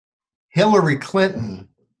Hillary Clinton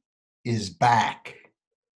is back.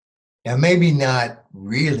 Now, maybe not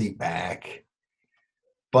really back,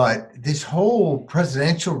 but this whole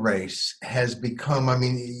presidential race has become, I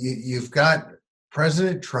mean, you've got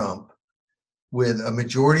President Trump with a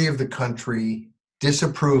majority of the country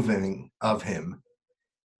disapproving of him.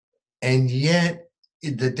 And yet,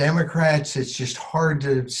 the Democrats, it's just hard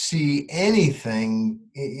to see anything,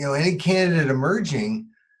 any candidate emerging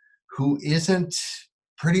who isn't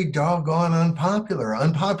pretty doggone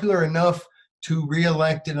unpopular enough to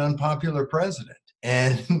reelect an unpopular president.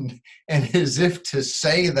 And and as if to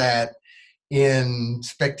say that in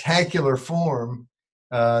spectacular form,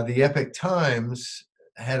 the Epic Times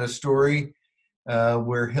had a story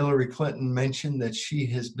where Hillary Clinton mentioned that she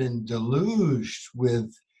has been deluged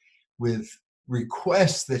with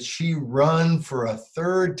requests that she run for a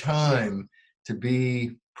third time to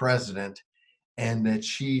be president, and that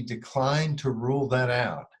she declined to rule that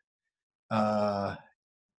out. Uh,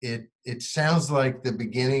 it sounds like the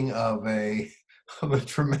beginning of a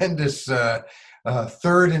tremendous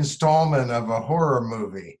third installment of a horror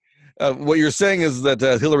movie. What you're saying is that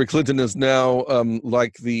Hillary Clinton is now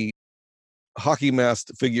like the hockey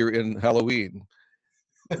masked figure in Halloween.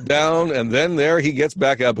 Down and then there he gets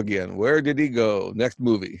back up again. Where did he go? Next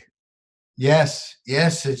movie. Yes,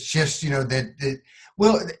 it's just the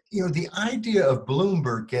idea of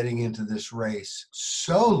Bloomberg getting into this race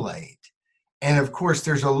so late, and of course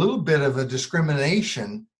there's a little bit of a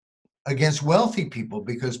discrimination against wealthy people,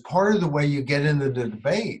 because part of the way you get into the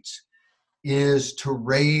debates is to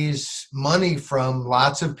raise money from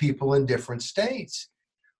lots of people in different states.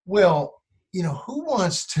 Well, who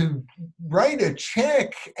wants to write a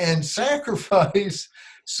check and sacrifice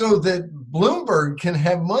so that Bloomberg can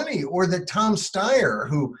have money, or that Tom Steyer,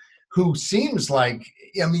 who seems like,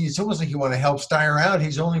 I mean, it's almost like you want to help Steyer out.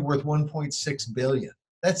 He's only worth 1.6 billion.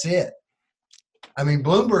 That's it. I mean,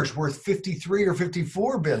 Bloomberg's worth 53 or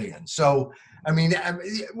 54 billion. So, I mean,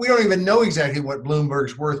 we don't even know exactly what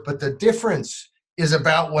Bloomberg's worth, but the difference is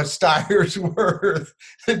about what Steyer's worth.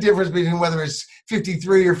 The difference between whether it's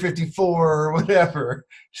 53 or 54 or whatever.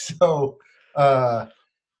 So,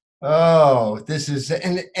 this is,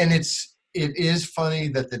 and it is funny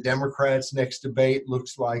that the Democrats' next debate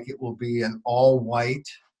looks like it will be an all-white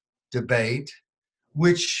debate,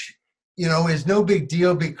 which is no big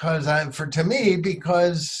deal, because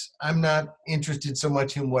because I'm not interested so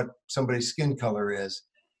much in what somebody's skin color is.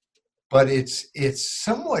 But it's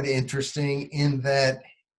somewhat interesting in that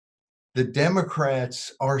the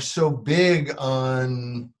Democrats are so big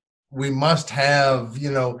on, we must have,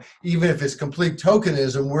 even if it's complete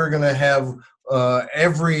tokenism, we're going to have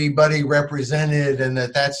everybody represented, and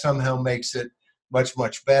that somehow makes it much,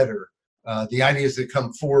 much better. The ideas that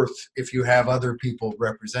come forth if you have other people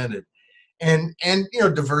represented. And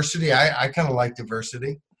diversity, I kind of like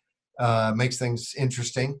diversity. Makes things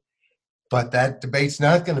interesting. But that debate's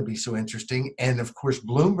not going to be so interesting. And of course,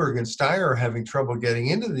 Bloomberg and Steyer are having trouble getting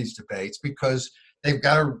into these debates because they've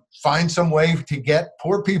got to find some way to get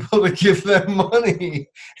poor people to give them money.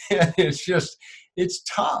 And it's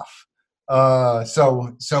tough.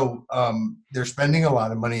 So they're spending a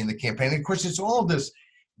lot of money in the campaign. And of course, it's all this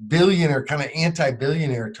billionaire, kind of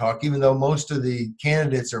anti-billionaire talk, even though most of the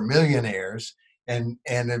candidates are millionaires. And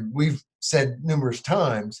we've said numerous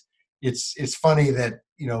times, it's funny that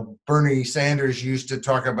Bernie Sanders used to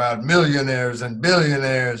talk about millionaires and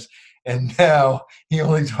billionaires, and now he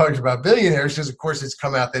only talks about billionaires because, of course, it's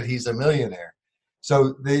come out that he's a millionaire.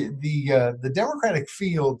 So the Democratic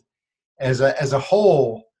field as a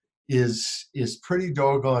whole is pretty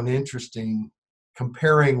doggone interesting,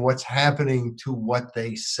 comparing what's happening to what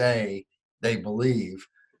they say they believe.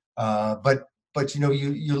 But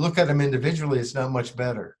you look at them individually, it's not much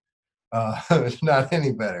better. It's not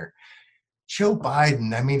any better. Joe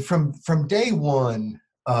Biden, I mean, from day one,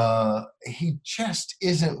 he just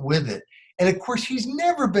isn't with it. And of course, he's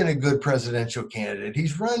never been a good presidential candidate.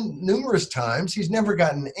 He's run numerous times. He's never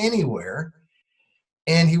gotten anywhere.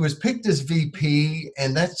 And he was picked as VP,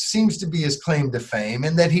 and that seems to be his claim to fame,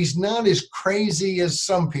 and that he's not as crazy as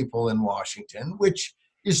some people in Washington, which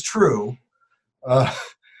is true. But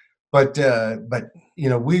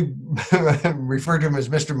we refer to him as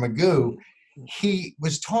Mr. Magoo. He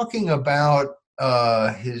was talking about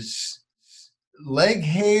his leg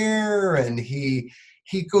hair, and he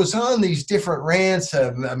goes on these different rants.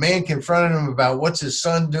 A man confronted him about what's his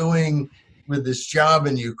son doing with this job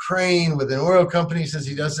in Ukraine with an oil company, since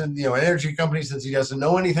he doesn't, an energy company, since he doesn't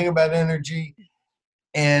know anything about energy.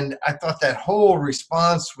 And I thought that whole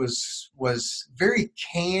response was very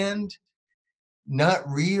canned. not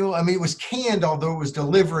real. I mean, it was canned, although it was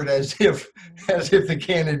delivered as if the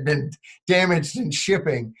can had been damaged in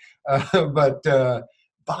shipping. But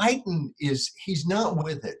Biden he's not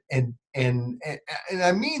with it, and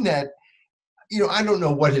I mean that. I don't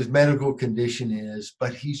know what his medical condition is,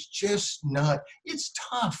 but he's just not. It's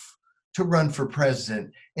tough to run for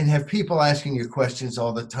president and have people asking you questions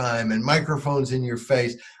all the time and microphones in your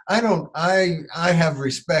face. I have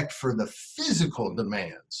respect for the physical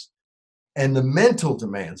demands and the mental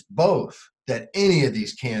demands, both, that any of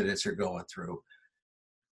these candidates are going through.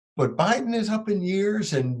 But Biden is up in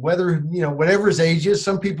years, and whatever his age is,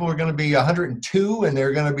 some people are going to be 102 and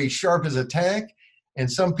they're going to be sharp as a tack. And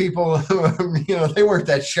some people, they weren't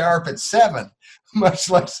that sharp at 7, much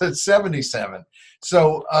less at 77.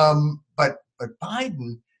 So, but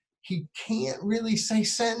Biden, he can't really say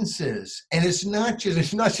sentences, and it's not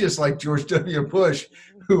just like George W. Bush,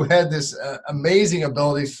 who had this amazing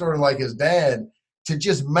ability, sort of like his dad, to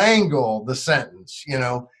just mangle the sentence.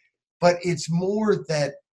 But it's more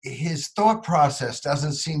that his thought process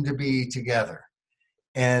doesn't seem to be together,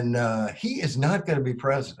 and he is not going to be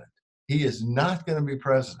president. He is not going to be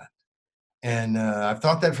president. And I've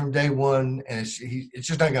thought that from day one, and it's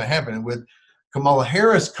just not going to happen. And with Kamala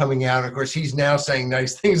Harris coming out, of course, he's now saying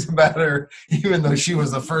nice things about her, even though she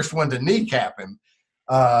was the first one to kneecap him.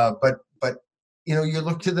 But you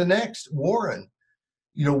look to the next, Warren.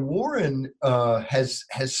 Warren has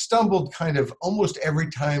stumbled kind of almost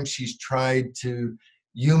every time she's tried to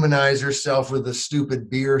humanize herself with a stupid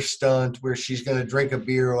beer stunt where she's going to drink a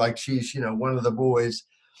beer like she's one of the boys.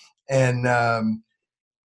 And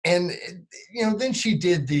then she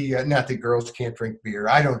did the not that girls can't drink beer.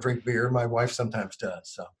 I don't drink beer. My wife sometimes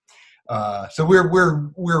does. So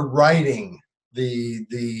we're writing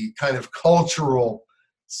the kind of cultural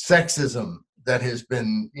sexism that has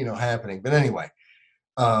been happening. But anyway,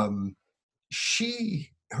 her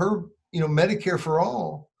Medicare for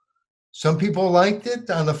all. Some people liked it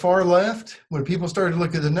on the far left. When people started to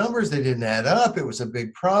look at the numbers, they didn't add up. It was a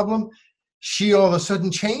big problem. She all of a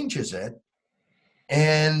sudden changes it.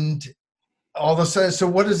 And all of a sudden, so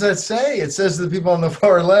what does that say? It says to the people on the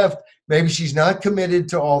far left, maybe she's not committed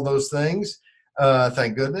to all those things.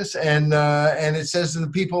 Thank goodness. And it says to the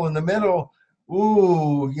people in the middle,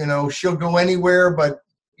 ooh, she'll go anywhere, but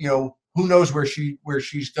who knows where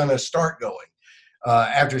she's going to start going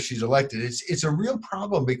after she's elected. It's a real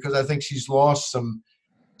problem because I think she's lost some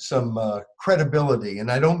credibility, and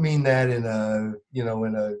I don't mean that in a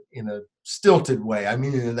stilted way. I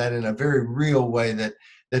mean that in a very real way that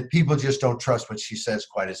people just don't trust what she says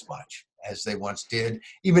quite as much as they once did.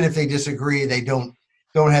 Even if they disagree, they don't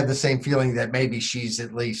have the same feeling that maybe she's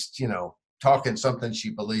at least talking something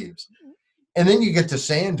she believes. And then you get to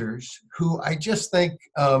Sanders, who I just think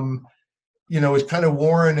is kind of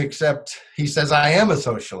Warren, except he says, I am a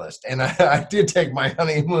socialist. And I did take my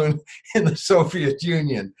honeymoon in the Soviet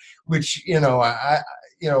Union, which,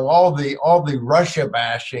 all the Russia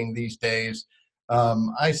bashing these days,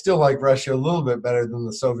 I still like Russia a little bit better than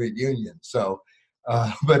the Soviet Union. So,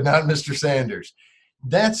 but not Mr. Sanders.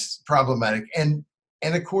 That's problematic. And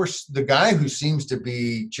of course, the guy who seems to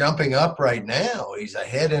be jumping up right now, he's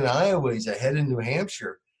ahead in Iowa, he's ahead in New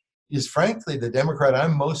Hampshire, is frankly the Democrat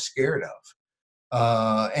I'm most scared of.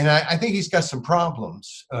 And I think he's got some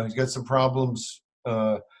problems. He's got some problems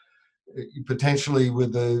potentially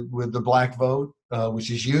with the black vote, which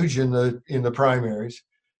is huge in the primaries,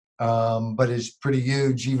 but is pretty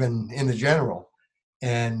huge even in the general.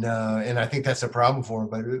 And I think that's a problem for him.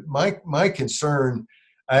 But my concern,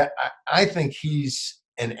 I think he's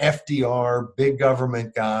an FDR, big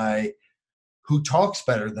government guy who talks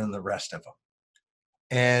better than the rest of them.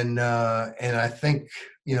 And I think,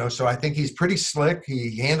 so I think he's pretty slick.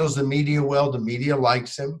 He handles the media well. The media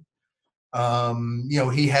likes him.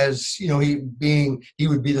 He has, he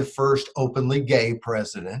would be the first openly gay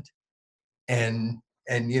president. And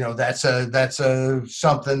that's a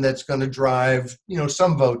something that's going to drive,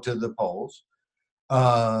 some vote to the polls.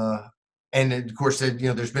 And of course,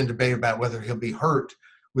 there's been debate about whether he'll be hurt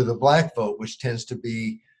with a black vote, which tends to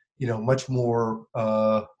be, much more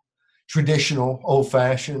traditional,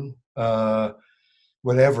 old-fashioned,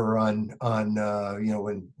 whatever. When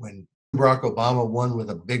Barack Obama won with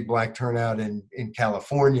a big black turnout in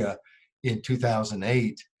California in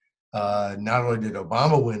 2008, not only did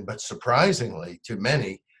Obama win, but surprisingly to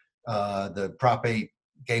many, the Prop 8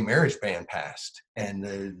 gay marriage ban passed, and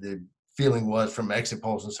the feeling was from exit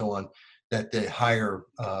polls and so on that the higher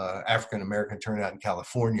African American turnout in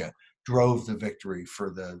California drove the victory for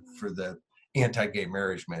the anti-gay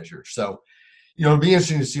marriage measure. So, it'll be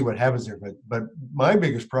interesting to see what happens there. But my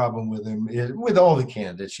biggest problem with him is with all the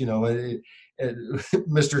candidates.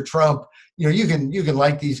 Mr. Trump. You can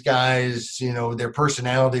like these guys, their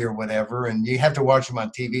personality or whatever, and you have to watch them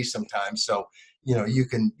on TV sometimes. So you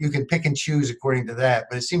can pick and choose according to that.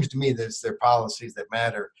 But it seems to me that it's their policies that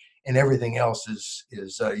matter, and everything else is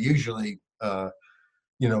usually a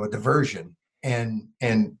diversion. And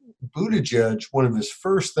Buttigieg, one of his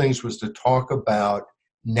first things was to talk about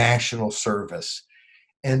national service,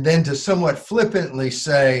 and then to somewhat flippantly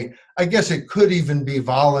say, I guess it could even be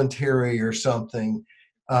voluntary or something.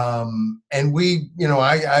 And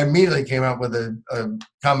I immediately came out with a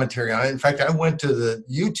commentary on it. In fact, I went to the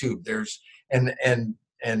YouTube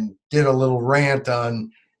and did a little rant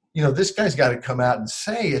on, this guy's got to come out and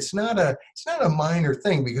say it's not a minor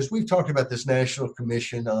thing, because we've talked about this National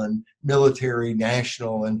Commission on Military,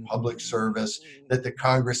 National, and Public Service that the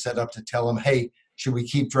Congress set up to tell them, hey, should we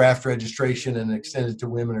keep draft registration and extend it to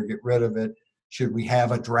women or get rid of it? Should we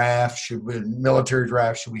have a draft? Should we military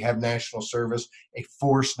draft? Should we have national service, a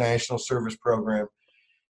forced national service program?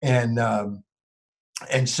 And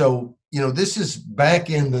so this is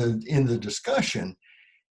back in the discussion,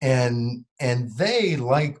 and they,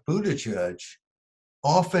 like Buttigieg,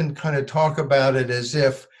 often kind of talk about it as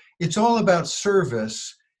if it's all about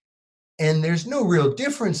service. And there's no real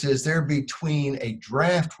differences there between a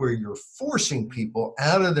draft where you're forcing people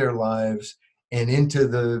out of their lives and into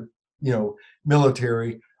the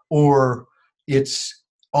military, or it's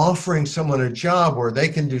offering someone a job where they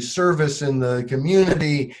can do service in the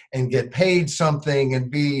community and get paid something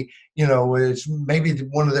and be, it's maybe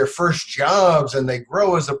one of their first jobs and they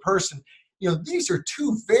grow as a person. These are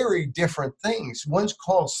two very different things. One's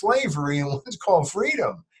called slavery and one's called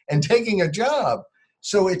freedom and taking a job.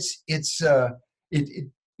 So I look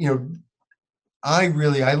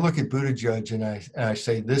at Buttigieg and I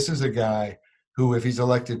say, this is a guy who, if he's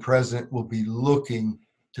elected president, will be looking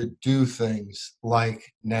to do things like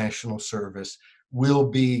national service, will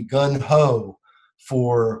be gung-ho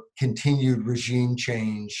for continued regime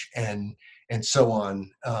change and so on.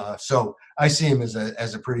 So I see him as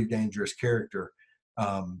a pretty dangerous character.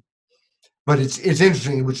 But it's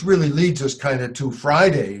interesting, which really leads us kind of to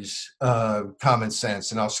Friday's common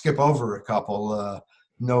sense, and I'll skip over a couple.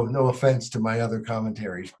 No offense to my other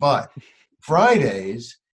commentaries, but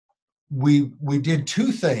Fridays we did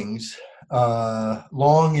two things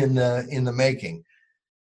long in the making.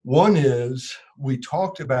 One is we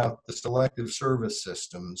talked about the Selective Service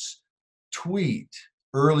Systems tweet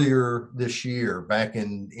earlier this year, back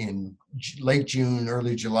in late June,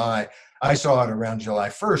 early July. I saw it around July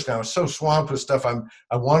 1st. And I was so swamped with stuff.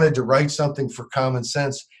 I wanted to write something for Common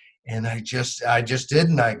Sense, and I just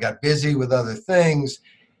didn't. I got busy with other things,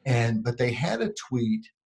 but they had a tweet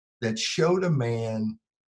that showed a man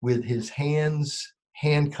with his hands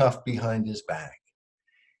handcuffed behind his back.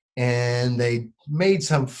 And they made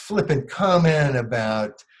some flippant comment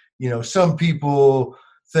about, some people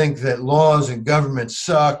think that laws and government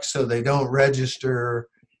suck, so they don't register.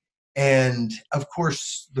 And of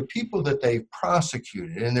course, the people that they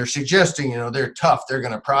prosecuted, and they're suggesting, they're tough, they're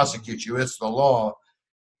going to prosecute you, it's the law.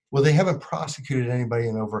 Well, they haven't prosecuted anybody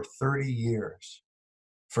in over 30 years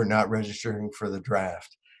for not registering for the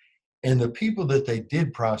draft. And the people that they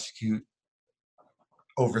did prosecute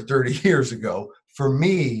over 30 years ago, for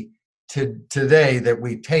me, today that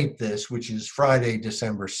we tape this, which is Friday,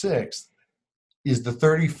 December 6th, is the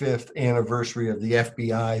 35th anniversary of the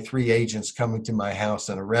FBI, 3 agents coming to my house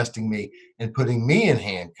and arresting me and putting me in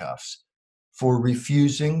handcuffs for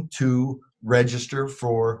refusing to register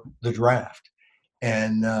for the draft.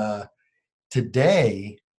 And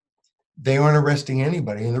today, they aren't arresting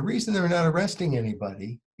anybody. And the reason they're not arresting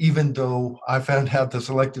anybody, even though I found out the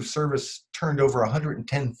Selective Service turned over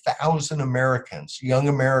 110,000 Americans, young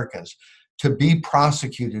Americans, to be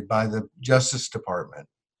prosecuted by the Justice Department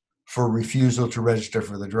for refusal to register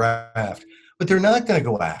for the draft. But they're not going to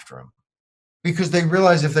go after them, because they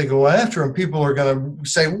realize if they go after them, people are going to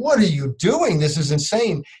say, what are you doing? This is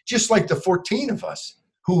insane. Just like the 14 of us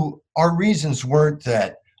who our reasons weren't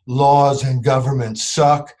that laws and government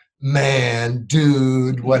suck, man,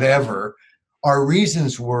 dude, whatever. Our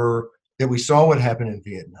reasons were that we saw what happened in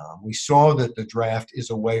Vietnam. We saw that the draft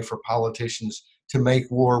is a way for politicians to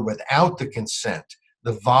make war without the consent,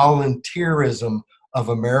 the volunteerism of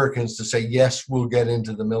Americans to say, yes, we'll get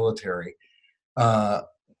into the military.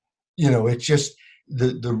 It's just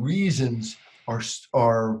the reasons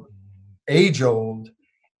are age old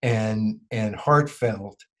and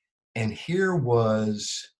heartfelt. And here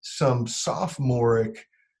was some sophomoric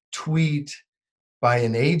tweet by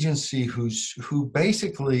an agency who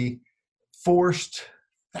basically forced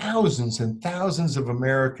thousands and thousands of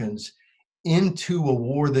Americans into a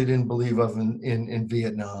war they didn't believe of in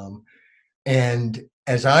Vietnam. And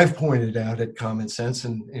as I've pointed out at Common Sense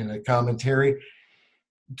and in a commentary,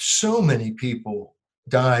 so many people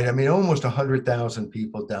died. I mean, almost 100,000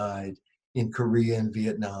 people died in Korea and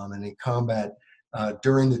Vietnam and in combat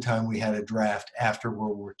during the time we had a draft after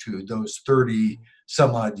World War II, those 30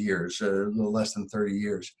 some odd years, a little less than 30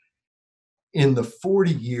 years. In the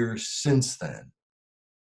 40 years since then,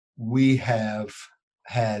 we have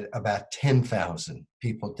had about 10,000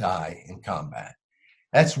 people die in combat.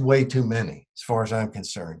 That's way too many, as far as I'm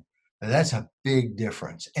concerned. And that's a big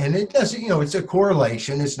difference. And it doesn't, it's a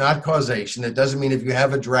correlation. It's not causation. It doesn't mean if you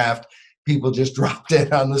have a draft, people just drop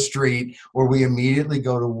dead on the street or we immediately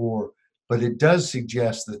go to war. But it does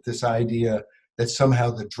suggest that this idea that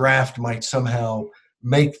somehow the draft might somehow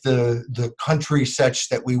make the country such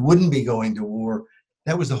that we wouldn't be going to war,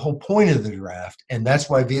 that was the whole point of the draft. And that's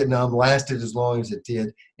why Vietnam lasted as long as it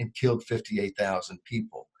did and killed 58,000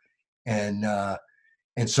 people. And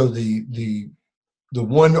so the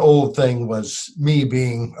one old thing was me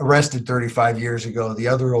being arrested 35 years ago. The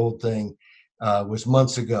other old thing was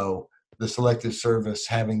months ago, the Selective Service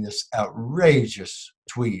having this outrageous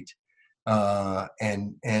tweet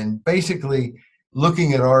and basically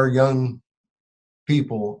looking at our young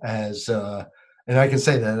people as, and I can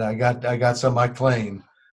say that I got some I claim,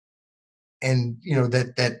 and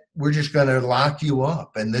that we're just going to lock you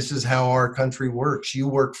up, and this is how our country works. You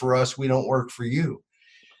work for us, we don't work for you.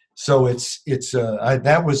 So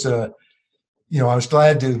that was I was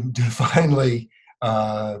glad to finally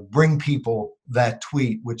bring people that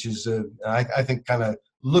tweet, which is I think kind of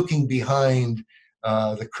looking behind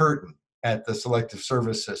the curtain at the Selective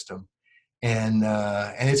Service system, and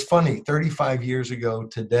it's funny. 35 years ago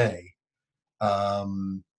today, I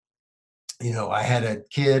had a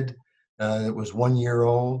kid that was 1 year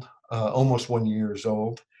old, almost 1 year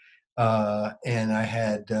old, and I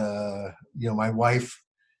had my wife.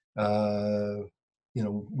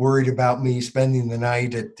 Worried about me spending the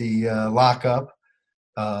night at the lockup.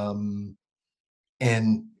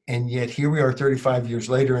 And yet here we are 35 years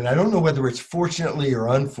later. And I don't know whether it's fortunately or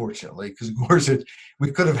unfortunately, because of course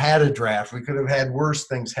we could have had a draft. We could have had worse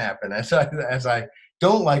things happen. As I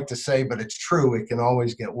don't like to say, but it's true. It can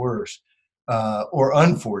always get worse. Or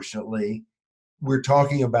unfortunately, we're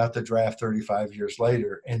talking about the draft 35 years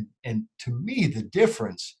later. And to me, the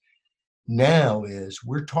difference now is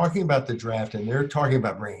we're talking about the draft and they're talking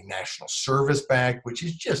about bringing national service back, which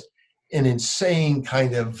is just an insane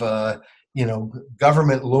kind of,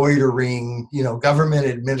 government loitering, government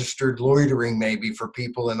administered loitering maybe for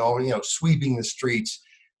people and all, sweeping the streets,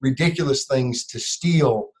 ridiculous things to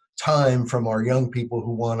steal time from our young people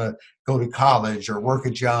who want to go to college or work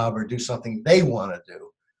a job or do something they want to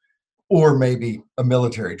do, or maybe a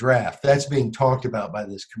military draft. That's being talked about by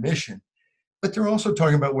this commission. But they're also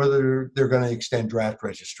talking about whether they're going to extend draft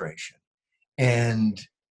registration. And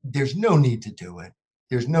there's no need to do it.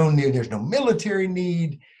 There's no need. There's no military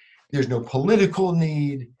need. There's no political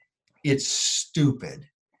need. It's stupid.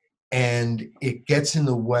 And it gets in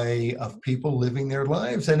the way of people living their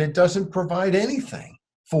lives. And it doesn't provide anything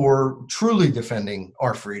for truly defending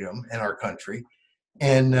our freedom and our country.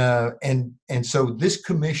 And so this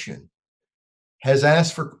commission has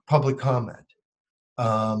asked for public comment.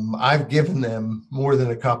 I've given them more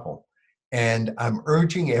than a couple, and I'm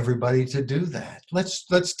urging everybody to do that.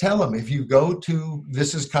 Let's tell them. If you go to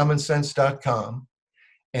thisiscommonsense.com,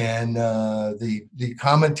 and the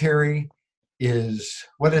commentary is,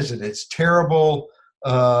 what is it? It's terrible.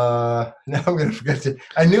 Now I'm going to forget it.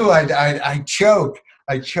 I knew I choke.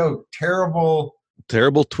 Terrible.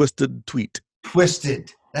 Terrible twisted tweet.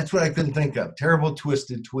 Twisted. That's what I couldn't think of. Terrible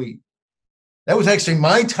twisted tweet. That was actually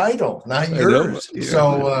my title, not yours. Yeah.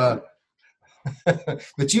 So,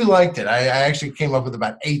 but you liked it. I actually came up with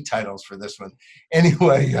about 8 titles for this one.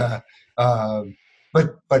 Anyway,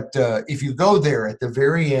 but if you go there at the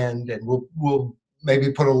very end, and we'll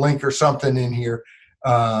maybe put a link or something in here.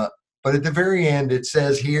 But at the very end, it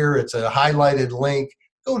says here, it's a highlighted link.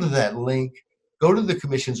 Go to that link. Go to the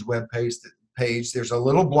commission's webpage. There's a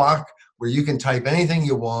little block where you can type anything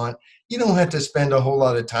you want. You don't have to spend a whole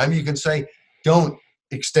lot of time. You can say, don't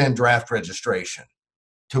extend draft registration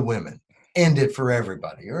to women. End it for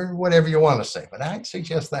everybody, or whatever you want to say. But I'd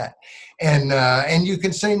suggest that. And you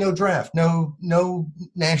can say no draft, no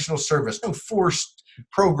national service, no forced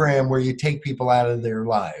program where you take people out of their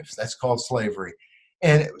lives. That's called slavery.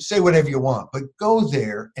 And say whatever you want, but go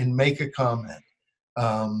there and make a comment.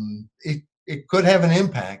 It could have an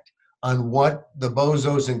impact on what the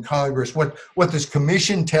bozos in Congress, what this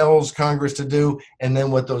commission tells Congress to do, and then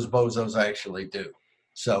what those bozos actually do.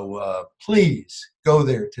 So please go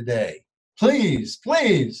there today. Please,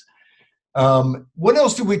 please. What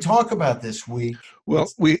else did we talk about this week? Well,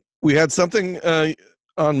 we had something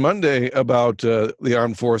on Monday about the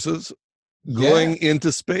armed forces going Yes.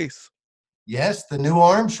 into space. Yes, the new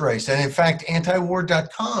arms race. And in fact,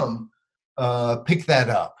 antiwar.com picked that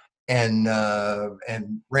up and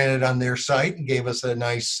ran it on their site and gave us a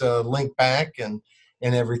nice link back and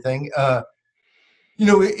everything.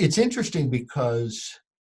 It's interesting because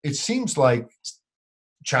it seems like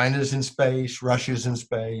China's in space, Russia's in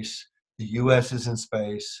space, the US is in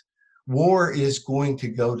space. War is going to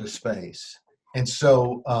go to space. And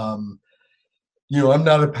so, I'm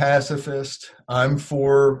not a pacifist. I'm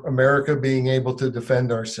for America being able to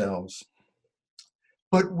defend ourselves.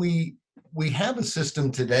 But we have a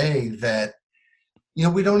system today that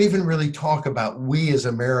we don't even really talk about, we as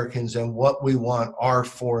Americans, and what we want our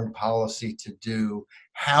foreign policy to do,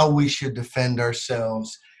 how we should defend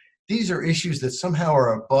ourselves. These are issues that somehow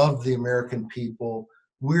are above the American people.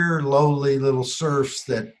 We're lowly little serfs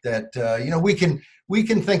that we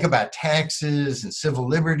can think about taxes and civil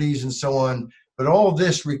liberties and so on, but all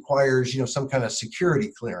this requires some kind of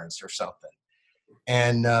security clearance or something,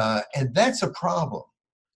 and that's a problem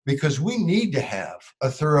because we need to have a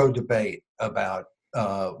thorough debate about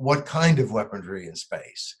what kind of weaponry in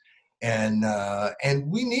space, and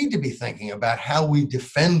we need to be thinking about how we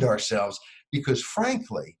defend ourselves, because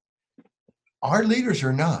frankly, our leaders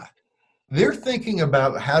are not. They're thinking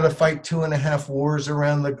about how to fight 2.5 wars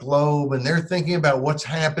around the globe, and they're thinking about what's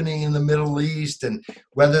happening in the Middle East and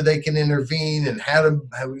whether they can intervene and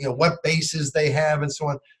what bases they have and so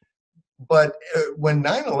on. But when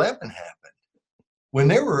 9/11 happened, when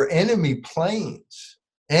there were enemy planes,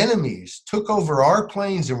 enemies took over our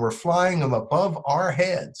planes and were flying them above our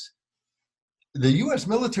heads, the U.S.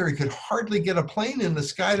 military could hardly get a plane in the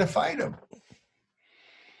sky to fight them.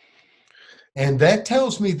 And that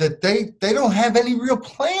tells me that they don't have any real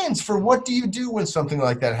plans for what do you do when something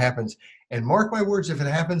like that happens. And mark my words, if it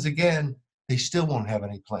happens again, they still won't have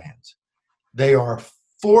any plans. They are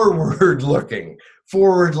forward looking,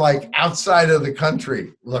 forward like outside of the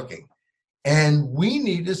country looking. And we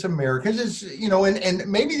need, as Americans,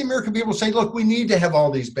 and maybe the American people say, look, we need to have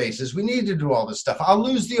all these bases. We need to do all this stuff. I'll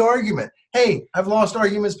lose the argument. Hey, I've lost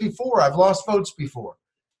arguments before. I've lost votes before.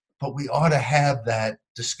 But we ought to have that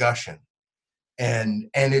discussion. And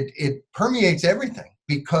it permeates everything,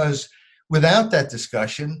 because without that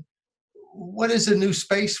discussion, what is a new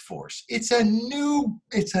space force? It's a new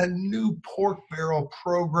pork barrel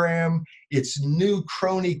program. It's new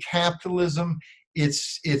crony capitalism.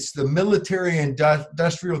 It's the military and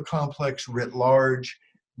industrial complex writ large,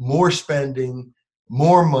 more spending,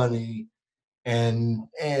 more money, and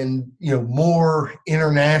more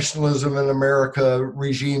internationalism in America,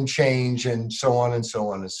 regime change, and so on and so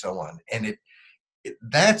on and so on. And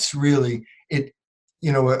that's really it.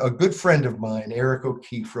 A good friend of mine, Eric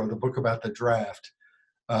O'Keefe, wrote a book about the draft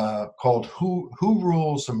called "Who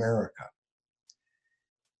Rules America,"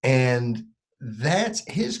 and that's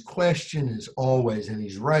his question is always, and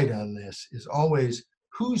he's right on this, is always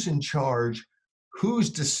who's in charge,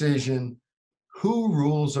 whose decision, who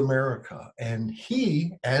rules America. And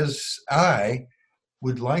he, as I,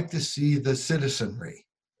 would like to see the citizenry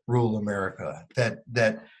rule America,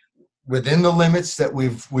 that within the limits that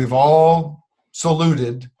we've all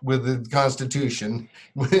saluted with the Constitution.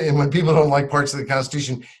 And when people don't like parts of the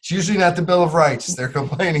Constitution, it's usually not the Bill of Rights they're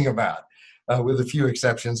complaining about, with a few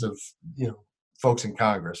exceptions of folks in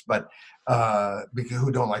Congress, but because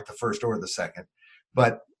who don't like the first or the second.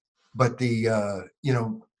 But the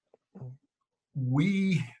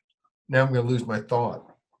we now I'm going to lose my thought.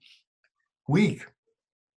 Weak.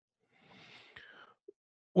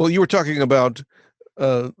 Well, you were talking about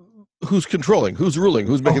who's controlling, who's ruling,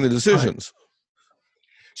 who's making the decisions. Right.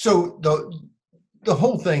 So the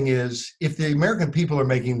whole thing is, if the American people are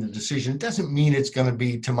making the decision, it doesn't mean it's going to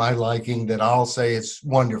be to my liking, that I'll say it's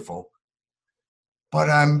wonderful. But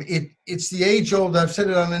it's the age old, I've said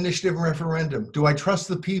it on initiative and referendum. Do I trust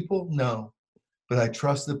the people? No. But I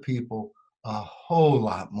trust the people a whole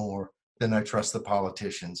lot more than I trust the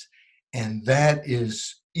politicians. And that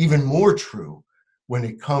is even more true when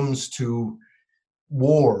it comes to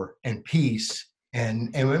war and peace.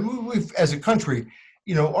 And we've, as a country,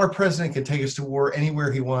 our president can take us to war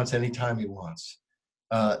anywhere he wants, anytime he wants.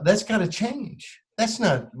 That's got to change. That's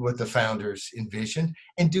not what the founders envisioned.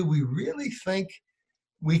 And do we really think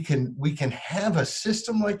we can have a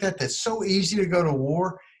system like that that's so easy to go to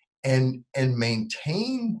war and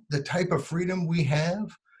maintain the type of freedom we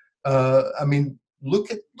have?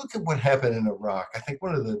 look at what happened in Iraq. I think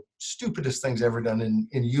one of the stupidest things ever done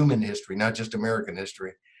in human history, not just American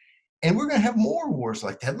history. And we're going to have more wars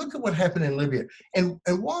like that. Look at what happened in Libya. And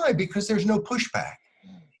why? Because there's no pushback.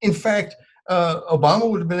 In fact, Obama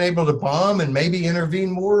would have been able to bomb and maybe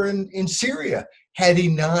intervene more in Syria had he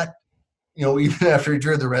not, even after he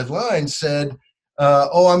drew the red line, said,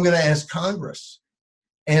 I'm going to ask Congress.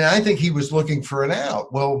 And I think he was looking for an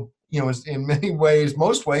out. Well, in many ways,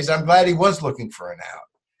 most ways, I'm glad he was looking for an out.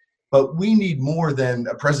 But we need more than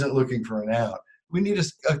a president looking for an out. We need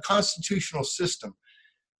a constitutional system.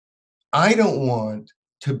 I don't want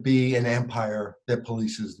to be an empire that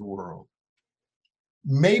polices the world.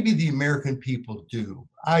 Maybe the American people do.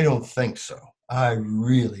 I don't think so. I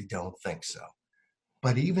really don't think so.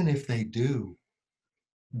 But even if they do,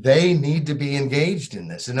 they need to be engaged in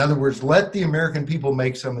this. In other words, let the American people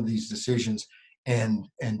make some of these decisions. And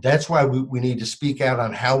that's why we need to speak out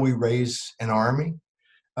on how we raise an army.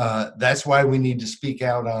 That's why we need to speak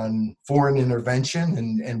out on foreign intervention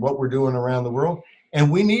and what we're doing around the world. And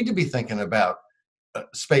we need to be thinking about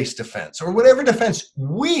space defense or whatever defense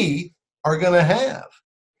we are going to have,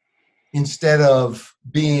 instead of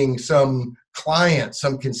being some client,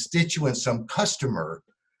 some constituent, some customer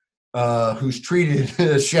who's treated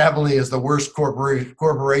as shabbily as the worst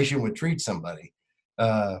corporation would treat somebody.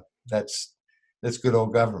 That's good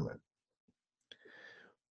old government.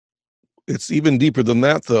 It's even deeper than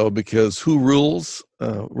that, though, because who rules?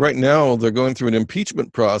 Right now, they're going through an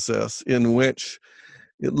impeachment process in which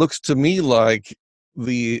it looks to me like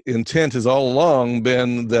the intent has all along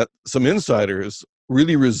been that some insiders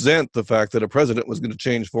really resent the fact that a president was going to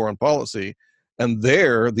change foreign policy, and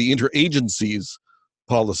there the interagencies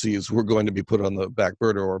policies were going to be put on the back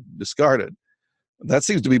burner or discarded. That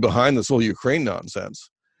seems to be behind this whole Ukraine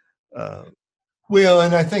nonsense. Well,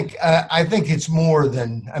 and I think it's more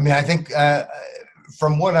than, I think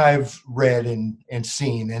from what I've read and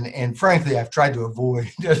seen, and frankly, I've tried to avoid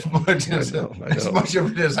as much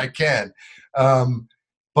of it as I can.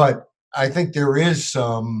 But I think there is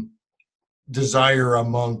some desire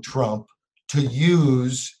among Trump to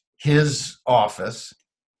use his office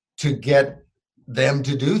to get them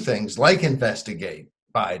to do things like investigate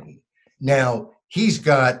Biden. Now, he's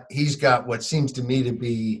got what seems to me to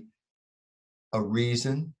be a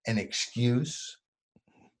reason, an excuse,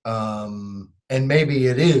 and maybe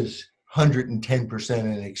it is 110%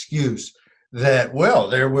 an excuse that, well,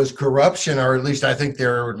 there was corruption, or at least I think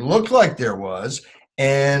there looked like there was,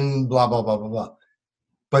 and blah, blah, blah, blah, blah.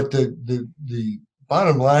 But the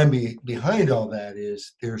bottom line behind all that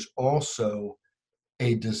is there's also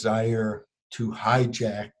a desire to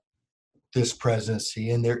hijack this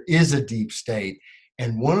presidency, and there is a deep state.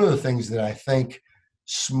 And one of the things that I think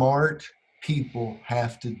smart people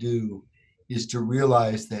have to do is to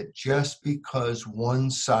realize that just because one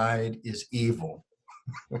side is evil,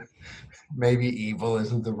 maybe evil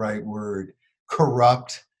isn't the right word,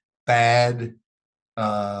 corrupt, bad,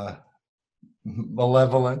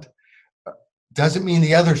 malevolent, doesn't mean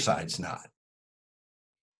the other side's not.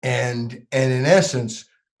 And in essence,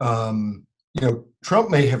 Trump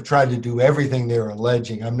may have tried to do everything they're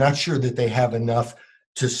alleging. I'm not sure that they have enough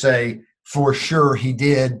to say, for sure he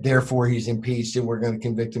did, therefore he's impeached and we're going to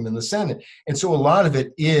convict him in the Senate. And so a lot of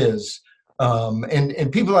it is,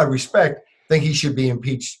 and people I respect think he should be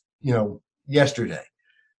impeached, yesterday.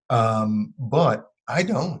 But I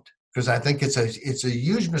don't, because I think it's a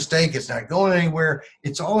huge mistake. It's not going anywhere.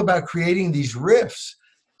 It's all about creating these rifts.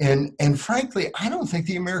 And frankly, I don't think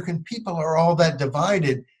the American people are all that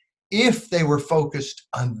divided if they were focused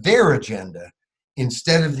on their agenda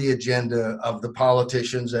instead of the agenda of the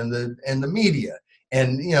politicians and the media.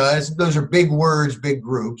 And those are big words, big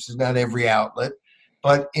groups. It's not every outlet,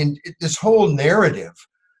 but in this whole narrative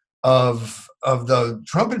of the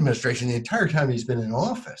Trump administration, the entire time he's been in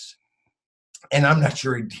office, and I'm not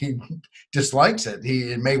sure he dislikes it.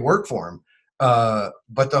 It may work for him,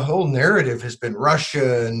 but the whole narrative has been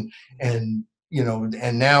Russia and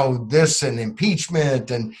now this and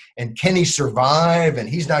impeachment and can he survive, and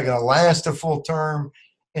he's not going to last a full term.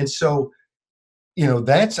 And so,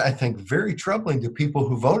 that's, I think, very troubling to people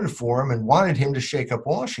who voted for him and wanted him to shake up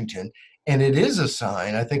Washington. And it is a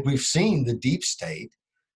sign. I think we've seen the deep state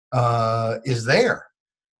is there.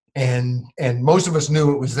 And most of us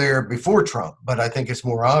knew it was there before Trump, but I think it's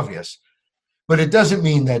more obvious. But it doesn't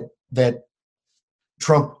mean that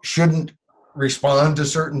Trump shouldn't respond to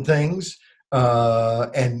certain things.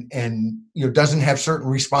 And doesn't have certain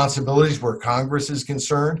responsibilities where Congress is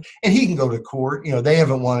concerned, and he can go to court. They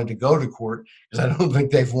haven't wanted to go to court because I don't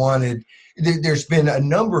think they've wanted. There's been a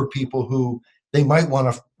number of people who they might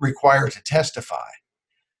want to require to testify,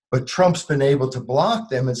 But Trump's been able to block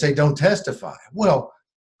them and say, don't testify. Well,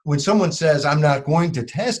 when someone says, I'm not going to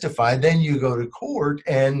testify, then you go to court,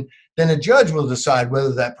 and then a judge will decide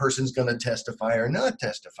whether that person's going to testify or not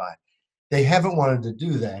testify. They haven't wanted to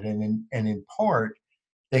do that. And in part,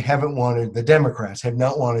 the Democrats have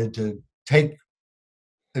not wanted to take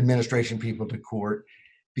administration people to court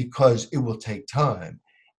because it will take time.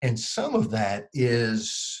 And some of that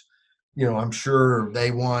is, I'm sure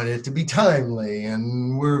they want it to be timely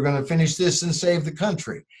and we're going to finish this and save the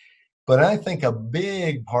country. But I think a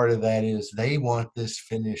big part of that is they want this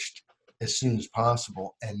finished as soon as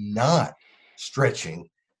possible and not stretching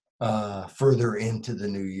further into the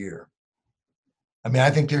new year. I mean,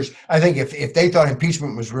 I think if they thought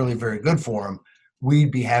impeachment was really very good for them,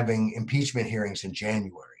 we'd be having impeachment hearings in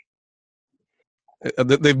January.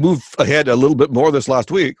 They've moved ahead a little bit more this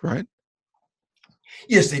last week, right?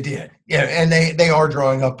 Yes, they did. Yeah, and they are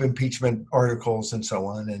drawing up impeachment articles and so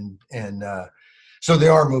on, and so they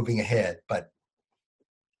are moving ahead. But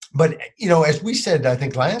as we said, I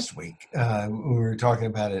think last week when we were talking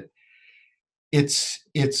about it, it's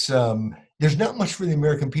there's not much for the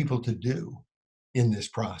American people to do in this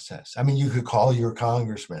process. I mean, you could call your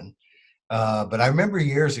congressman, but I remember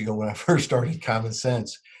years ago when I first started Common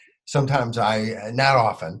Sense. Sometimes not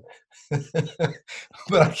often,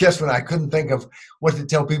 but I guess when I couldn't think of what to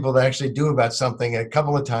tell people to actually do about something, a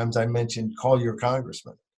couple of times I mentioned call your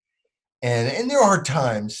congressman. And there are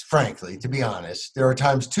times, frankly, to be honest, there are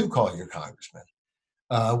times to call your congressman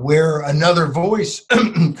where another voice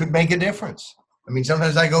could make a difference. I mean,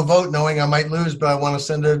 sometimes I go vote knowing I might lose, but I want to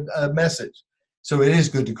send a message. So it is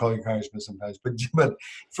good to call your congressman sometimes. But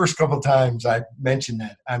first couple of times I mentioned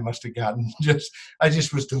that, I must have gotten I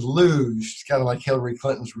just was deluged, kind of like Hillary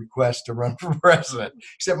Clinton's request to run for president,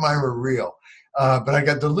 except mine were real. But I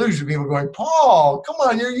got deluged with people going, Paul, come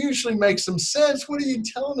on, you usually make some sense. What are you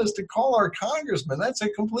telling us to call our congressman? That's a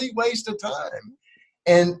complete waste of time.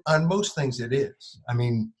 And on most things it is. I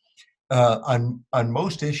mean, on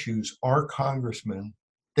most issues, our congressmen,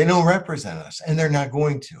 they don't represent us, and they're not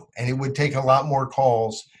going to. And it would take a lot more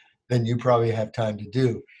calls than you probably have time to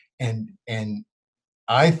do. And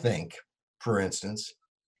I think, for instance,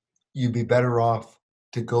 you'd be better off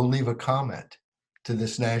to go leave a comment to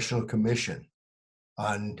this National Commission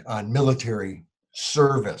on military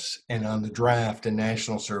service and on the draft and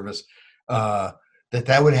national service,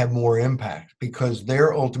 that would have more impact, because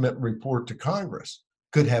their ultimate report to Congress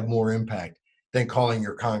could have more impact than calling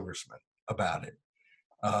your congressman about it.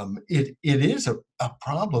 It is a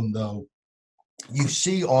problem, though. You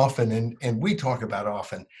see often, and we talk about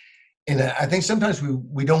often, and I think sometimes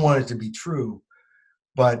we don't want it to be true,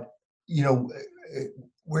 but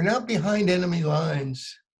we're not behind enemy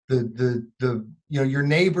lines. Your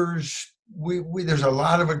neighbors, there's a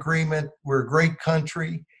lot of agreement. We're a great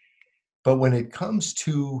country, but when it comes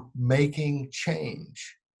to making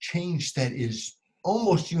change that is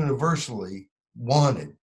almost universally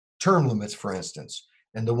wanted, term limits, for instance.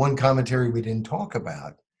 And the one commentary we didn't talk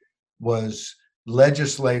about was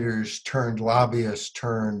legislators turned lobbyists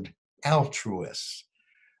turned altruists.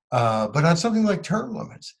 But on something like term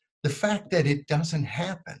limits, the fact that it doesn't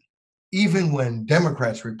happen, even when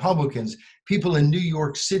Democrats, Republicans, people in New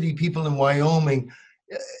York City, people in Wyoming,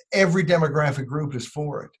 every demographic group is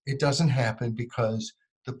for it. It doesn't happen because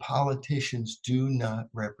the politicians do not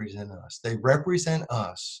represent us. They represent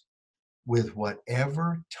us with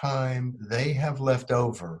whatever time they have left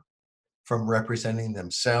over from representing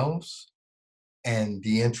themselves and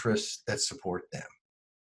the interests that support them.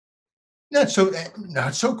 Not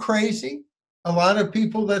so crazy. A lot of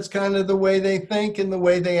people, that's kind of the way they think and the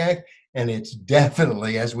way they act. And it's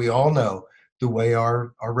definitely, as we all know, the way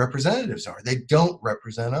our representatives are. They don't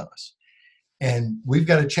represent us. And we've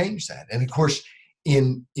got to change that. And of course,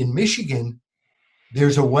 in Michigan,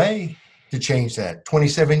 there's a way to change that.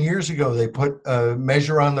 27 years ago, they put a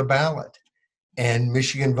measure on the ballot, and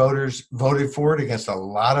Michigan voters voted for it against a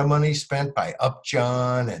lot of money spent by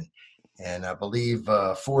Upjohn and I believe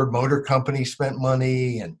Ford Motor Company spent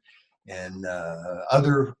money, and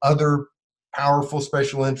other powerful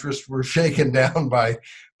special interests were shaken down by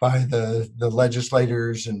the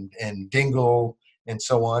legislators and Dingell and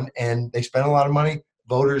so on, and they spent a lot of money.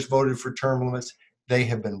 Voters voted for term limits. They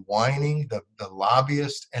have been whining. The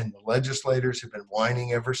lobbyists and the legislators have been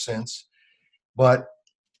whining ever since. But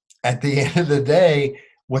at the end of the day,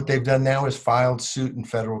 what they've done now is filed suit in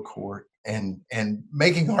federal court and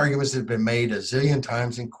making arguments that have been made a zillion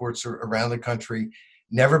times in courts around the country,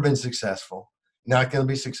 never been successful, not going to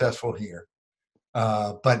be successful here.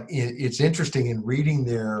 But it's interesting in reading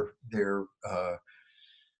their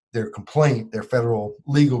complaint, their federal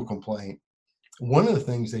legal complaint. one of the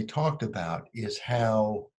things they talked about is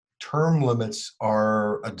how term limits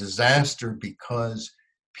are a disaster because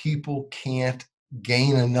people can't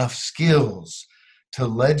gain enough skills to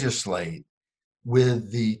legislate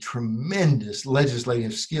with the tremendous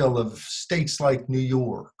legislative skill of states like New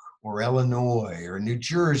York or Illinois or New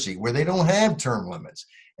Jersey, where they don't have term limits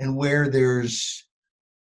and where there's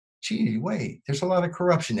a lot of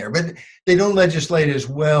corruption there, but they don't legislate as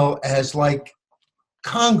well as like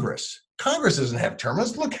Congress. Congress doesn't have term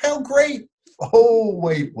limits. Look how great. Oh,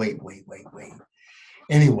 wait.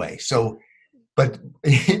 Anyway, but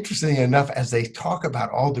interesting enough, as they talk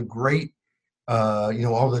about all the great, all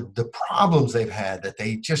the problems they've had that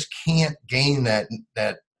they just can't gain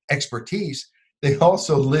that expertise, they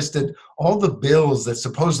also listed all the bills that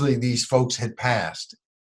supposedly these folks had passed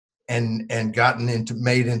and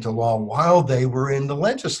made into law while they were in the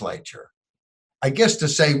legislature. I guess to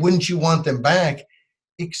say, wouldn't you want them back?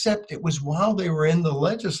 Except it was while they were in the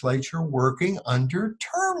legislature working under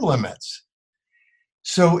term limits.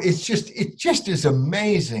 So it just is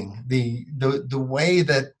amazing the way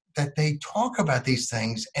that they talk about these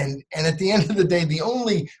things. And at the end of the day, the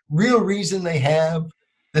only real reason they have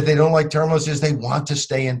that they don't like term limits is they want to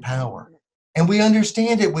stay in power. And we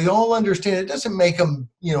understand it. We all understand it. It doesn't make them,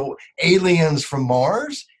 aliens from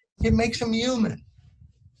Mars. It makes them human.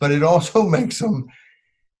 But it also makes them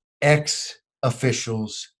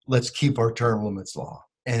ex-officials. Let's keep our term limits law.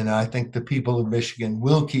 And I think the people of Michigan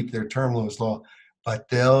will keep their term limits law, but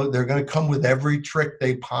they're going to come with every trick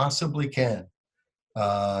they possibly can.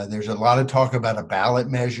 There's a lot of talk about a ballot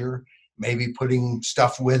measure, maybe putting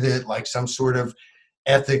stuff with it like some sort of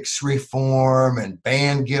ethics reform and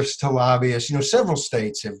ban gifts to lobbyists. Several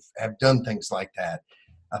states have done things like that,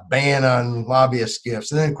 a ban on lobbyist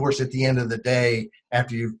gifts. And then, of course, at the end of the day,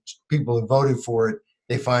 after people have voted for it,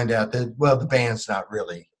 they find out that, well, the ban's not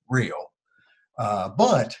really real.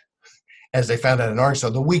 But as they found out in Arkansas,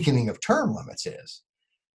 the weakening of term limits is.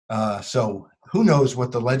 So who knows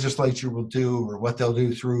what the legislature will do or what they'll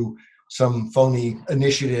do through some phony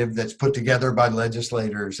initiative that's put together by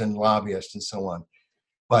legislators and lobbyists and so on.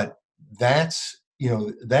 But that's,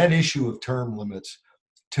 that issue of term limits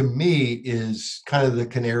to me is kind of the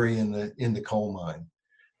canary in the coal mine.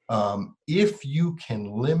 If you can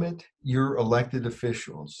limit your elected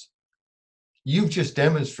officials, you've just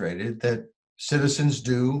demonstrated that citizens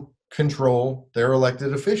do control their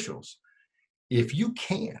elected officials. If you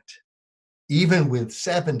can't, even with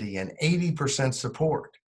 70 and 80%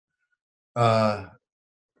 support,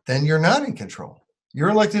 then you're not in control.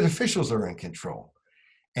 Your elected officials are in control.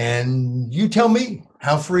 And you tell me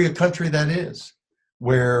how free a country that is,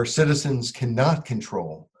 where citizens cannot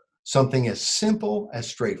control something as simple, as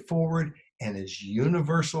straightforward, and as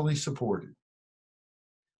universally supported.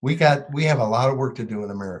 We have a lot of work to do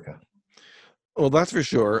in America. Well, that's for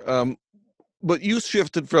sure. But you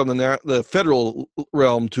shifted from the federal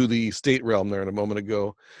realm to the state realm there a moment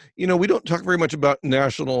ago. We don't talk very much about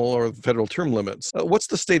national or federal term limits. What's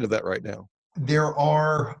the state of that right now? There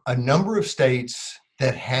are a number of states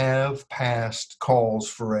that have passed calls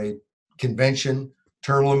for a convention,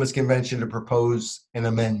 term limits convention, to propose an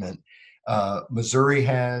amendment. Missouri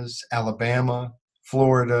has, Alabama,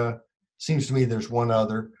 Florida, seems to me there's one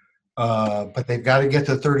other, but they've got to get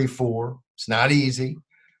to 34. It's not easy,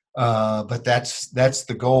 but that's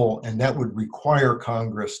the goal, and that would require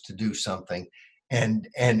Congress to do something, and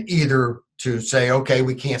either to say, okay,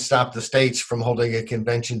 we can't stop the states from holding a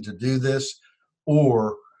convention to do this,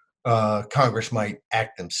 or Congress might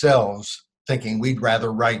act themselves, thinking we'd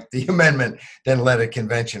rather write the amendment than let a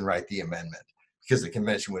convention write the amendment, because the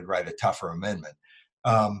convention would write a tougher amendment.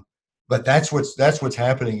 But that's what's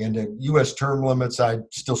happening. And the U.S. term limits, I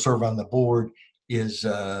still serve on the board, has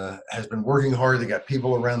been working hard. They got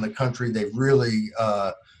people around the country. They've really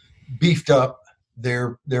beefed up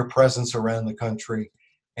their presence around the country,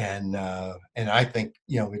 and I think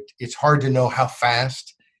it's hard to know how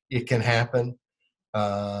fast it can happen.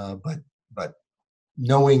 But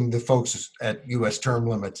knowing the folks at U.S. term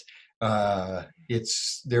limits,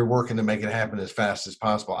 they're working to make it happen as fast as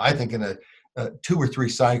possible. I think in a 2 or 3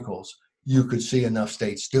 cycles, you could see enough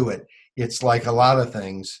states do it. It's like a lot of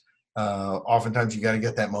things. Oftentimes you got to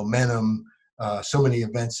get that momentum. So many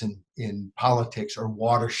events in politics are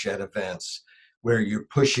watershed events where you're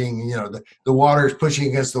pushing, the water is pushing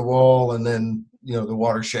against the wall, and then, the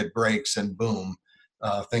watershed breaks and boom,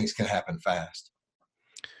 things can happen fast.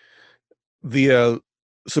 The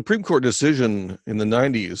Supreme Court decision in the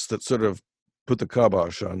 90s that sort of put the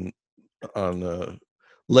kibosh on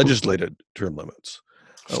legislated term limits.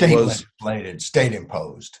 State was legislated, state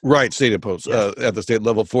imposed. right, state imposed Yes. at the state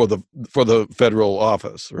level for the federal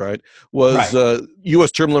office, right? Was Right.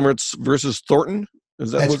 U.S. term limits versus Thornton?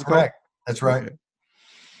 Is that That's what's it called? correct. That's right. Okay.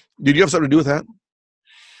 Did you have something to do with that?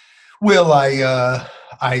 Well,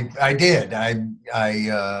 I did.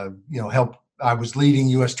 Helped. I was leading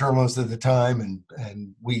U.S. term limits at the time,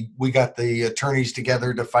 and we got the attorneys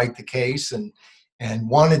together to fight the case and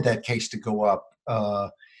wanted that case to go up.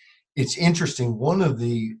 It's interesting. One of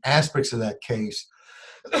the aspects of that case,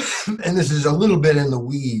 and this is a little bit in the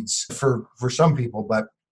weeds for some people, but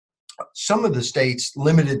some of the states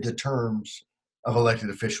limited the terms of elected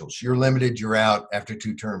officials. You're limited, you're out after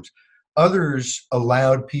 2 terms. Others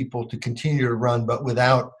allowed people to continue to run, but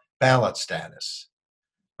without ballot status.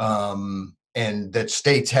 And that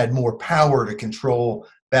states had more power to control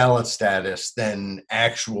ballot status than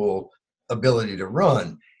actual ability to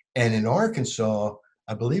run. And in Arkansas,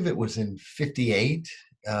 I believe it was in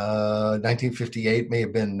 1958, may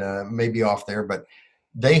have been, maybe off there, but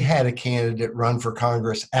they had a candidate run for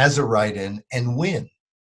Congress as a write-in and win.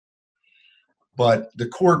 But the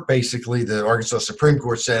court, basically, the Arkansas Supreme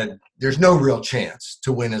Court said there's no real chance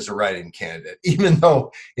to win as a write-in candidate, even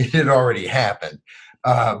though it had already happened.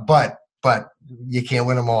 But you can't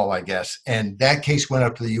win them all, I guess. And that case went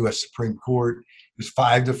up to the U.S. Supreme Court. It was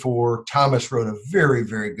 5-4. Thomas wrote a very,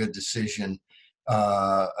 very good decision,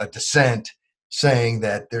 a dissent, saying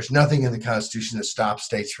that there's nothing in the Constitution that stops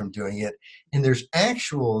states from doing it. And there's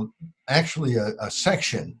actually a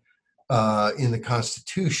section in the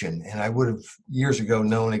Constitution, and I would have years ago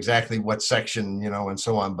known exactly what section, and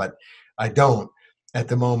so on, but I don't at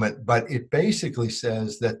the moment. But it basically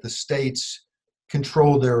says that the states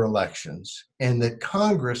control their elections and that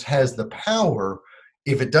Congress has the power,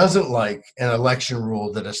 if it doesn't like an election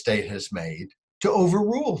rule that a state has made, to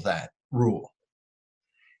overrule that rule.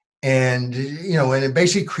 And, and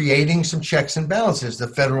basically creating some checks and balances. The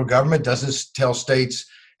federal government doesn't tell states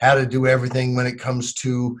how to do everything when it comes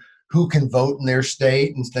to who can vote in their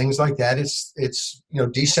state and things like that. It's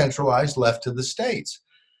decentralized, left to the states.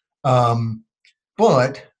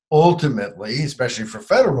 But ultimately, especially for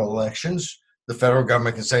federal elections, the federal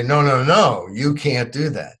government can say, no, you can't do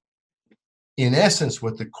that. In essence,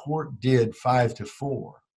 what the court did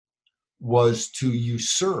 5-4 was to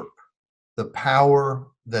usurp the power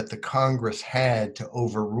that the Congress had to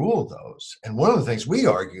overrule those. And one of the things we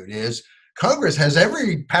argued is Congress has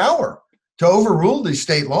every power to overrule these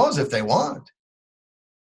state laws if they want.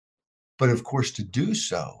 But of course, to do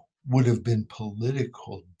so would have been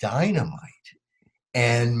political dynamite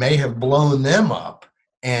and may have blown them up.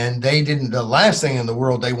 And they didn't, the last thing in the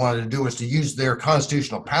world they wanted to do was to use their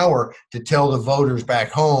constitutional power to tell the voters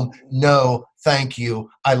back home, no, thank you.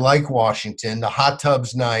 I like Washington. The hot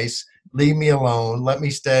tub's nice. Leave me alone. Let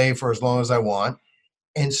me stay for as long as I want.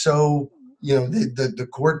 And so, the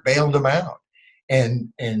court bailed them out.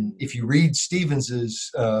 And if you read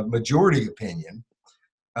Stevens's majority opinion,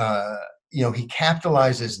 he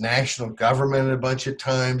capitalizes national government a bunch of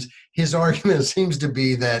times. His argument seems to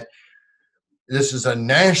be that this is a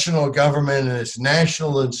national government and it's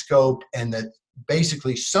national in scope, and that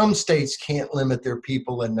basically some states can't limit their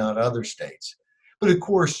people and not other states. But of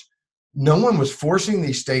course, no one was forcing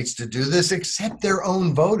these states to do this except their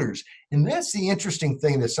own voters. And that's the interesting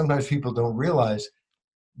thing that sometimes people don't realize.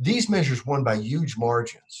 These measures won by huge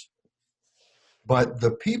margins. But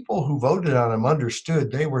the people who voted on them understood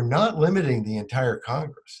they were not limiting the entire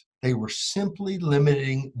Congress. They were simply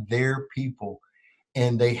limiting their people.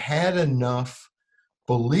 And they had enough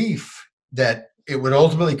belief that it would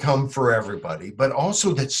ultimately come for everybody, but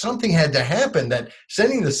also that something had to happen, that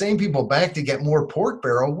sending the same people back to get more pork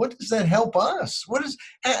barrel, what does that help us?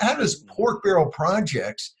 How does pork barrel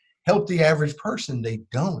projects help the average person? They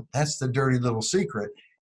don't. That's the dirty little secret.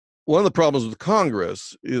 One of the problems with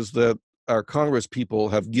Congress is that our Congress people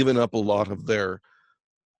have given up a lot of their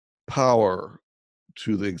power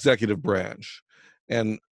to the executive branch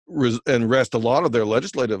and rest a lot of their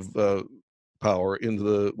legislative power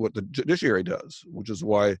into what the judiciary does, which is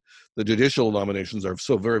why the judicial nominations are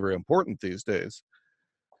so very, very important these days.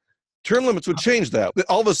 Term limits would change that.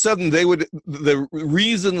 All of a sudden, the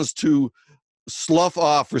reasons to slough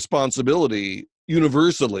off responsibility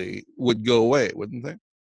universally would go away, wouldn't they?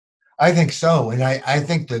 I think so. And I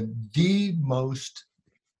think the most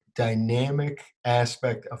dynamic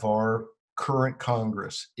aspect of our current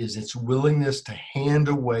Congress is its willingness to hand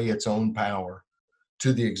away its own power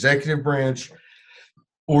to the executive branch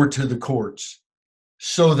or to the courts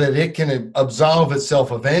so that it can absolve itself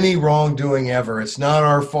of any wrongdoing ever. It's not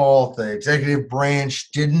our fault. The executive branch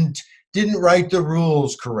didn't write the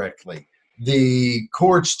rules correctly. The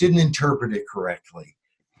courts didn't interpret it correctly.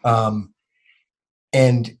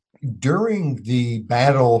 And during the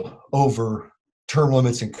battle over term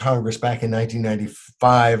limits in Congress back in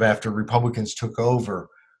 1995, after Republicans took over,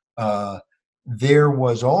 there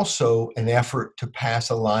was also an effort to pass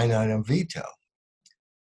a line item veto.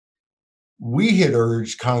 We had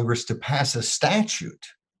urged Congress to pass a statute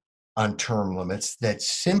on term limits that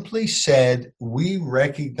simply said we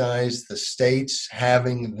recognize the states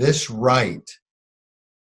having this right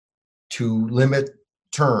to limit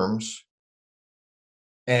terms,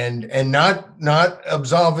 and not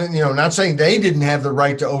absolving, not saying they didn't have the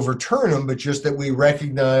right to overturn them, but just that we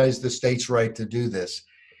recognize the state's right to do this,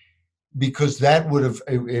 because that would have,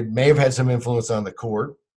 it may have had some influence on the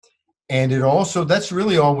court. And it also, that's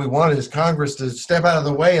really all we wanted, is Congress to step out of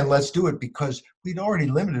the way and let's do it, because we'd already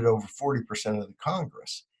limited over 40% of the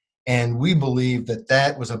Congress. And we believed that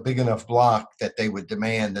that was a big enough block that they would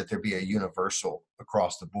demand that there be a universal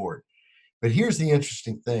across the board. But here's the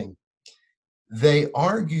interesting thing. They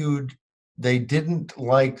argued they didn't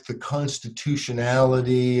like the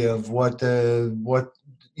constitutionality of what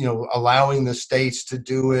allowing the states to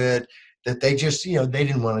do it, that they just, they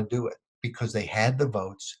didn't want to do it because they had the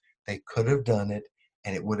votes. They could have done it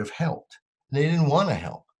and it would have helped. They didn't want to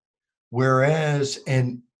help. Whereas,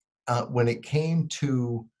 when it came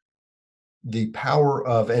to the power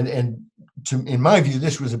of, in my view,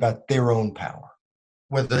 this was about their own power,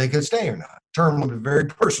 whether they could stay or not. Term was very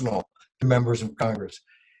personal to members of Congress.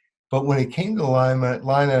 But when it came to line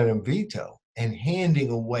item veto and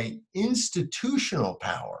handing away institutional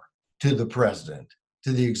power to the president,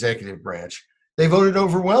 to the executive branch, they voted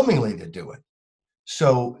overwhelmingly to do it.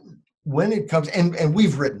 So when it comes, and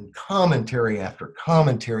we've written commentary after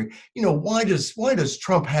commentary, why does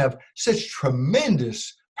Trump have such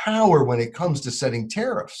tremendous power when it comes to setting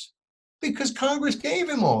tariffs? Because Congress gave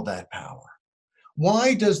him all that power.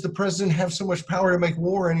 Why does the president have so much power to make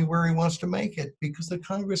war anywhere he wants to make it? Because the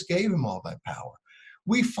Congress gave him all that power.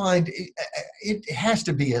 We find it has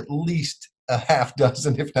to be at least a half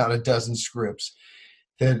dozen, if not a dozen, scripts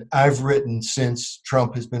that I've written since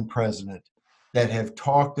Trump has been president that have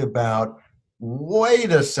talked about,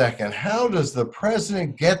 wait a second, how does the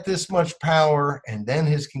president get this much power? And then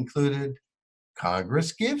has concluded,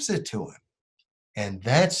 Congress gives it to him. And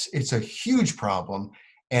it's a huge problem.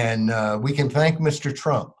 And we can thank Mr.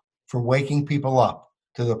 Trump for waking people up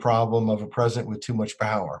to the problem of a president with too much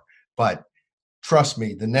power. But trust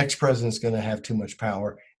me, the next president's going to have too much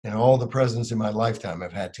power, and all the presidents in my lifetime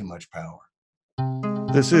have had too much power.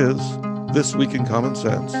 This is This Week in Common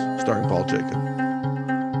Sense, starring Paul Jacob.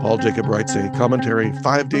 Paul Jacob writes a commentary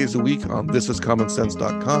 5 days a week on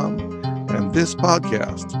thisiscommonsense.com, and this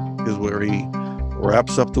podcast is where he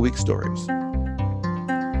wraps up the week's stories.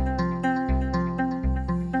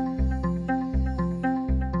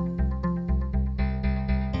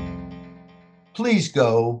 Please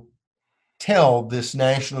go tell this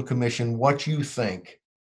National Commission what you think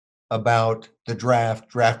about the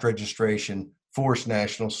draft registration, forced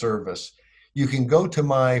national service. You can go to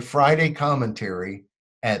my Friday commentary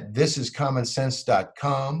at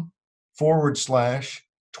thisiscommonsense.com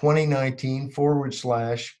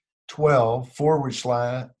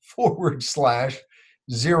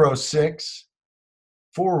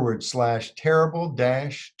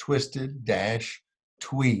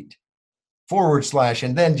 /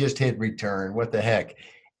 and then just hit return. What the heck?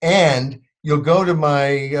 And you'll go to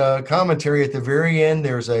my commentary at the very end.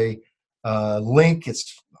 There's a link.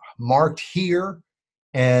 It's marked here,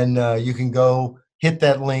 and you can go hit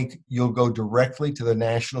that link. You'll go directly to the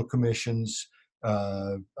National Commission's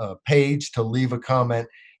page to leave a comment.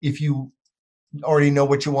 If you already know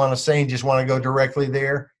what you want to say and just want to go directly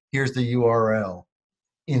there, here's the URL: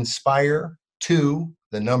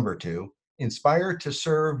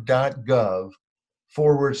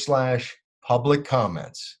 inspiretoserve.gov/public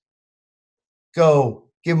comments. Go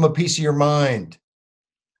give them a piece of your mind.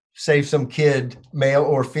 Save some kid, male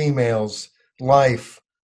or female's life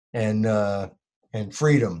and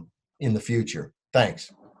freedom in the future.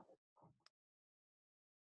 Thanks.